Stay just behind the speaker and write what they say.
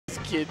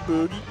Kid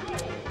Boogie.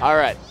 All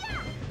right.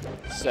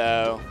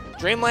 So,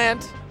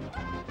 Dreamland.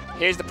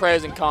 Here's the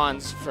pros and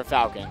cons for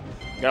Falcon.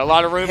 You got a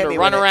lot of room to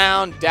run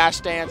around, dash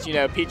dance. You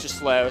know, Peach is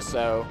slow,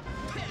 so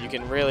you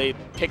can really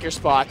pick your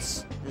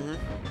spots.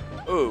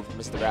 Ooh,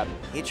 missed the grab.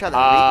 He tried the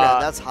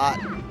re-grab. That's hot.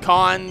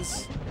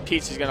 Cons.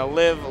 Peach is gonna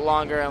live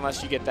longer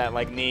unless you get that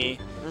like knee.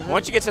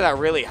 Once you get to that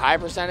really high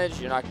percentage,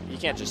 you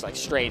can't just like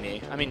stray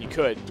knee. I mean, you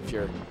could if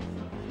you're,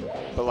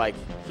 but like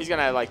he's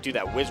gonna like do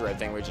that whiz red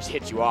thing where he just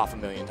hits you off a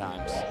million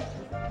times.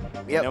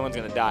 Yep. No one's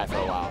gonna die for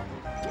a while.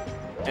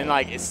 And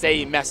like say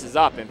he messes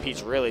up and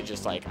Peach really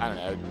just like I don't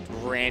know,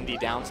 Randy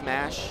down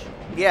smash.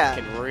 Yeah.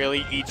 Can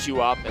really eat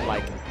you up and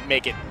like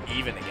make it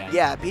even again.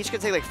 Yeah, Peach can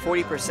take like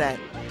 40%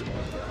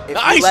 if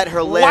nice. you let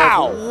her live.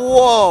 Wow.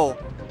 Whoa.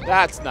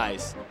 That's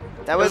nice.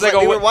 That was like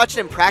we were watching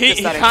him practice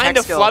he that in kind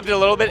of skill. flubbed it a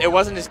little bit. It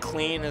wasn't as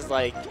clean as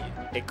like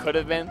it could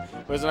have been.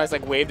 It was a nice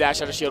like wave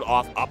dash out of shield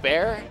off up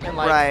air and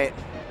like right.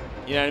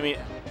 You know what I mean?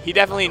 He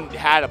definitely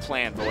had a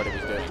plan for what he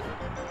was doing.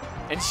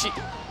 And she,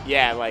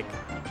 yeah, like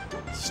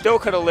still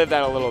could have lived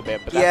that a little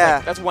bit, but that's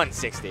like, that's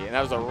 160, and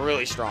that was a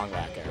really strong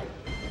back air.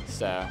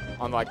 So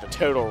on like the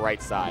total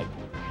right side.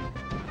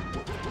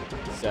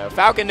 So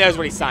Falcon knows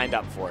what he signed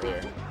up for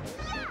here.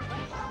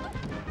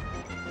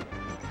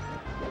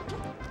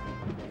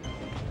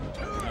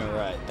 All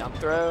right, dump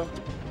throw.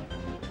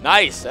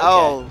 Nice. Okay.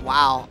 Oh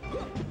wow.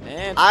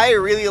 And I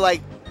really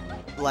like.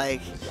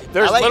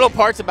 There's like little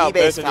parts about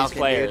eBay's both of Falcon, these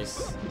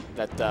players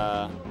that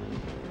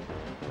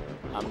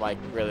I'm like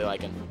really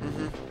liking.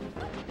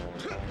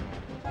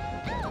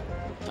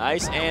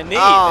 Nice and knee.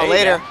 Oh,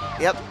 later.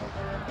 Yep.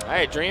 All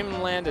right,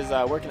 Dreamland is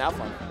working out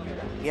for him.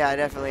 Yeah,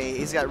 definitely.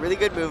 He's got really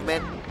good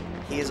movement.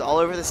 He is all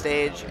over the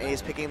stage, and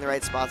he's picking the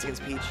right spots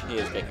against Peach. He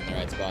is picking the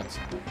right spots.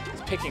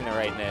 He's picking the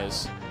right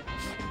nose.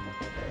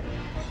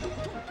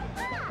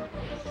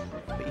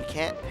 But you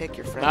can't pick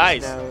your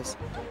friend's nose.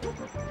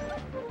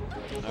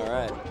 All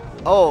right.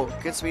 Oh,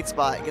 good sweet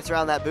spot. He gets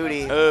around that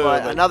booty,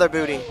 but another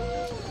booty.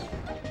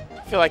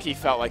 I feel like he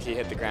felt like he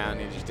hit the ground.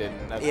 He just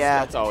didn't.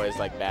 That's always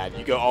like bad.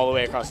 You go all the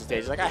way across the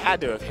stage. Like I had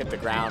to have hit the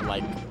ground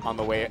like on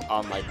the way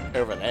on like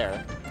over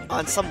there.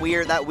 On some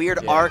weird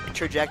arc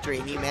trajectory,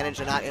 and he managed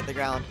to not hit the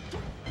ground.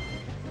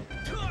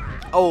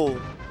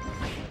 Oh.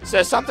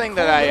 So something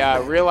that I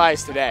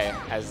realized today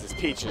as this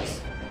Peach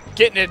is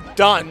getting it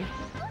done.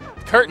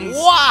 Curtains.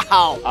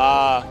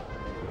 Wow.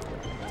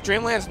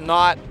 Dreamland's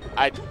not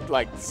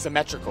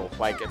symmetrical.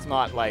 Like it's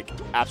not like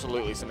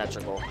absolutely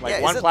symmetrical.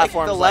 Like one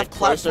platform's like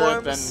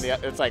closer than the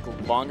other. It's like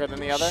longer than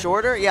the other.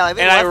 Shorter? Yeah, I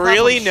think. And I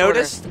really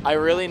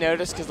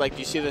noticed because like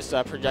you see this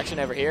projection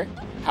over here,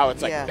 how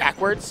it's like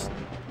backwards.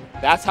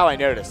 That's how I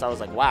noticed. I was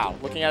like, wow,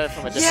 looking at it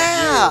from a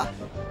different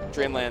view.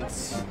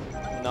 Dreamland's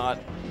not.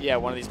 Yeah,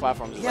 one of these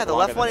platforms is the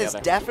left one is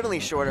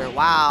definitely shorter.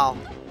 Wow.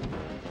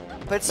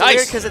 But it's so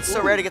weird because it's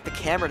so rare to get the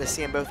camera to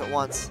see them both at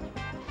once.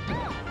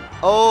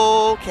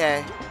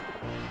 Okay.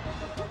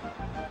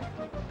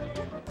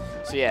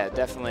 So yeah,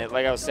 definitely,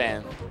 like I was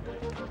saying,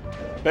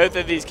 both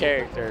of these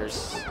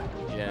characters,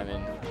 you know what I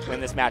mean,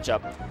 win this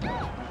matchup.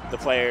 The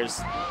players,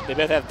 they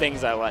both have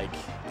things I like.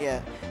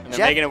 Yeah. And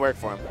they're making it work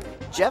for him.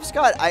 Jeff's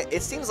got,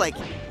 it seems like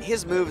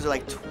his moves are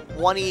like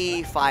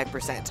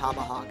 25%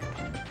 tomahawk.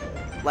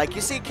 Like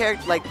you see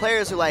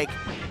players who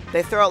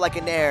they throw out like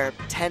an air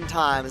 10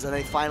 times and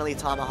they finally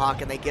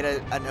tomahawk and they get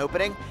an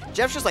opening.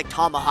 Jeff's just like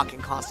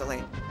tomahawking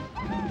constantly.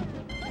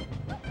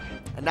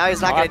 And now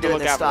he's not going to do it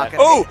this stock.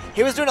 Oh!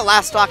 He was doing it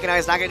last stock and now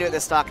he's not going to do it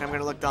this stock and I'm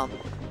going to look dumb.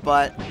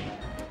 But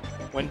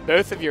when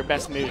both of your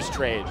best moves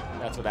trade,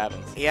 that's what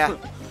happens. Yeah.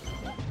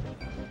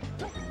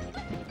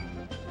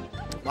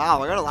 Wow,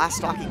 we're going to last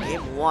stock in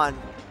game 1.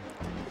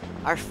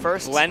 Our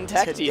first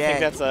BlencTec, today. do you think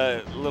that's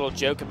a little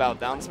joke about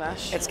down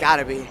smash? It's got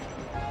to be.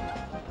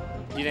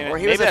 You think or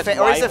he's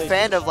a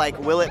fan of like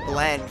Will It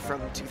Blend from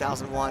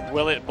 2001.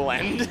 Will It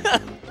Blend?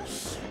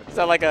 Is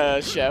that like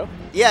a show?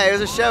 Yeah, it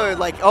was a show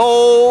like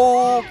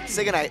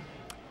Sigonite.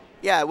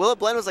 Yeah, Will It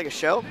Blend was like a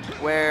show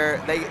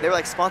where they were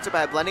like sponsored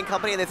by a blending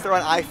company and they throw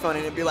an iPhone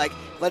in and be like,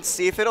 let's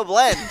see if it'll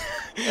blend.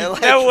 And,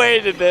 like, no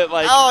way did it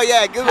like. Oh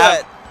yeah, Google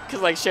it.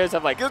 Because like shows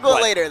have like Google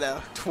it later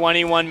though.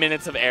 21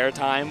 minutes of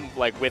airtime,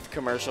 like with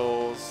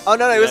commercials. Oh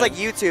no, it was like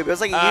YouTube. It was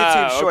like a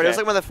YouTube short. Okay. It was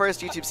like one of the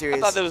first YouTube series. I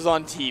thought that was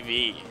on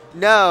TV.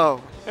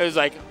 No. It was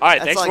like, all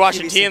right, thanks for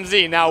watching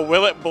TMZ. Now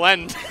Will It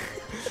Blend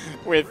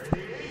with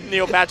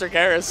Neil Patrick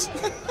Harris.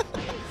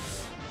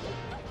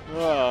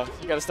 Oh,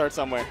 you got to start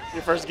somewhere.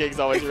 Your first gig's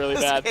always really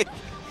bad.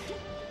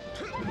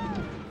 All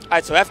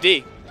right, so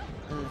FD.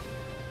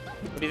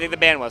 What do you think the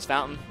ban was,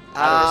 Fountain?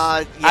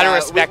 Out of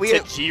respect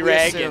to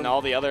G-Reg and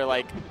all the other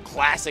like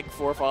classic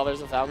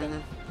forefathers of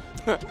Falcon.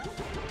 One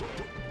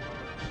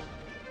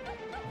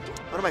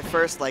of my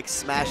first like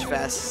Smash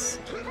Fests,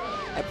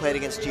 I played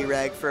against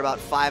G-Reg for about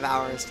 5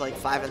 hours to like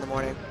 5 in the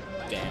morning.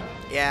 Damn.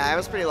 Yeah, I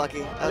was pretty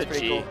lucky. That was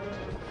pretty cool.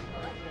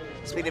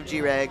 Speaking of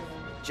G-Reg,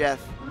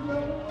 Jeff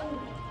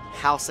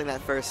housing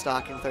that first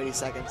stock in 30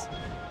 seconds.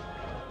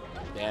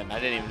 Damn, I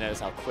didn't even notice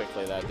how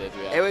quickly that did.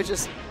 It was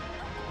just.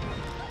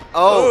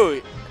 Oh.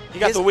 He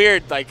got the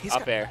weird like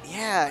up air.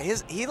 Yeah,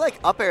 he like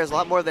up airs a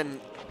lot more than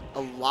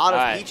a lot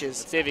of Peaches.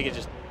 Let's see if he can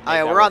just. All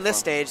right, we're on this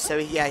stage, so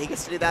yeah, he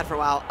gets to do that for a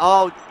while.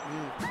 Oh,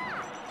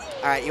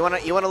 all right, you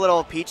want a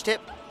little Peach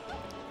tip?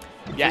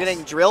 Yes. You're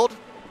getting drilled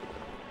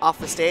off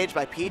the stage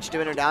by Peach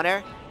doing her down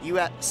air. You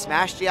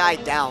smash GI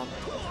down,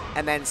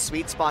 and then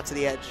sweet spot to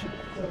the edge,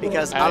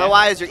 because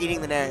otherwise you're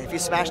eating the nair. If you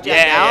smash GI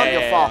down,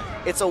 you'll fall.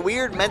 It's a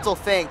weird mental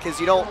thing because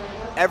you don't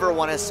ever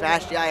want to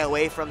smash GI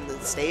away from the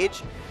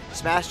stage.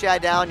 Smash GI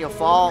down, you'll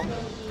fall.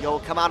 You'll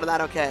come out of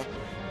that okay.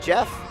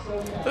 Jeff?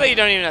 I feel like you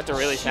don't even have to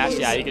really smash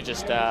GI. You could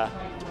just.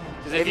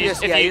 Because if you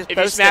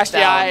smash GI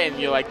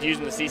and you're like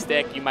using the C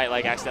stick, you might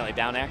like accidentally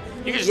down air.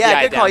 You can just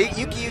DI good call.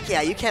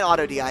 down. You can't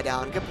auto DI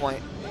down. Good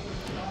point.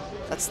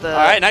 That's the. All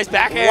right, nice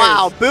back air.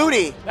 Wow,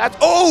 booty. That's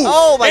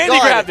my and God. he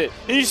grabbed it.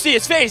 And you see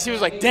his face. He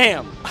was like,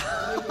 "Damn,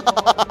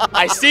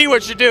 I see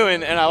what you're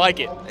doing, and I like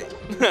it."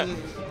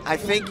 I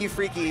think you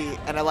freaky,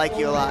 and I like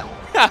you a lot.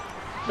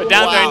 But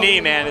down throw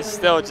knee, man, is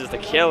still just a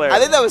killer. I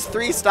think that was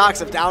 3 stocks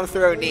of down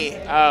throw knee.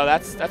 Oh,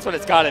 that's what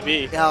it's got to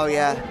be. Oh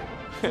yeah.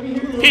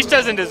 Peach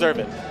doesn't deserve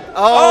it.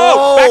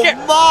 Oh, back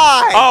air.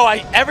 My! Oh,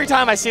 every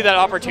time I see that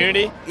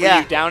opportunity,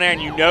 where you down air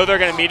and you know they're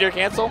gonna meteor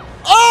cancel.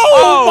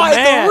 Oh my,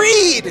 man. the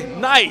read!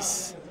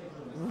 Nice.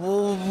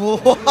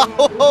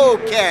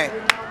 Okay.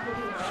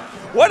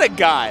 What a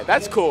guy.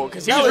 That's cool,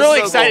 because he was really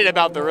excited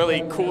about the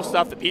really cool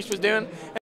stuff that Peach was doing.